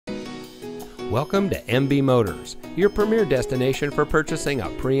Welcome to MB Motors, your premier destination for purchasing a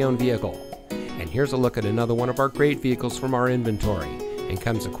pre-owned vehicle. And here's a look at another one of our great vehicles from our inventory, and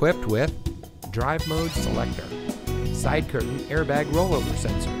comes equipped with drive mode selector, side curtain airbag rollover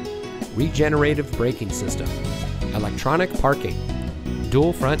sensor, regenerative braking system, electronic parking,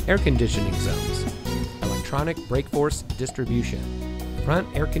 dual front air conditioning zones, electronic brake force distribution, front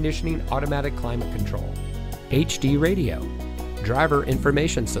air conditioning automatic climate control, HD radio, driver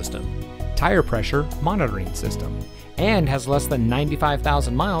information system, tire pressure monitoring system, and has less than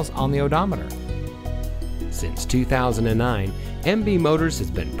 95,000 miles on the odometer. Since 2009, MB Motors has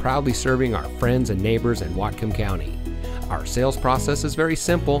been proudly serving our friends and neighbors in Whatcom County. Our sales process is very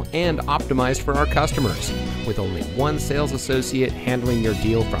simple and optimized for our customers, with only one sales associate handling your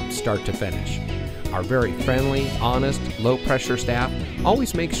deal from start to finish. Our very friendly, honest, low-pressure staff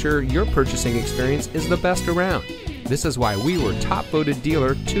always makes sure your purchasing experience is the best around. This is why we were top-voted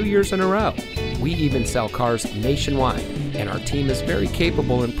dealer 2 years in a row. We even sell cars nationwide, and our team is very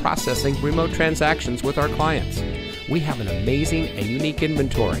capable in processing remote transactions with our clients. We have an amazing and unique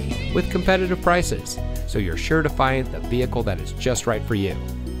inventory with competitive prices, so you're sure to find the vehicle that is just right for you.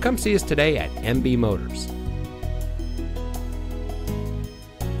 Come see us today at MB Motors.